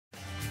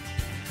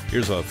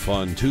Here's a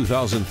fun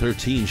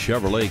 2013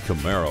 Chevrolet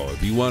Camaro.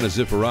 If you want to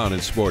zip around in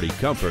sporty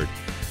comfort,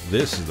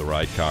 this is the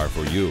right car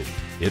for you.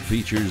 It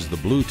features the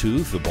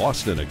Bluetooth, the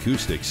Boston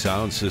acoustic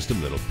sound system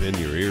that'll pin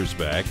your ears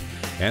back,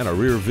 and a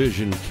rear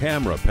vision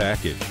camera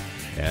package.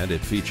 And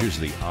it features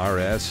the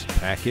RS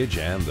package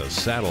and the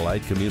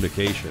satellite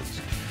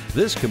communications.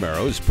 This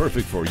Camaro is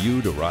perfect for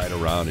you to ride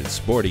around in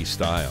sporty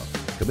style.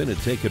 Come in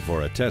and take it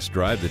for a test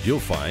drive that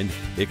you'll find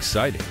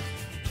exciting.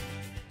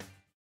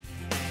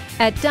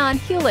 At Don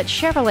Hewlett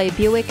Chevrolet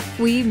Buick,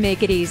 we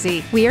make it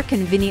easy. We are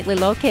conveniently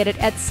located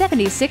at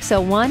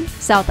 7601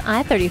 South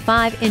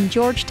I-35 in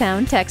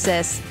Georgetown,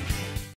 Texas.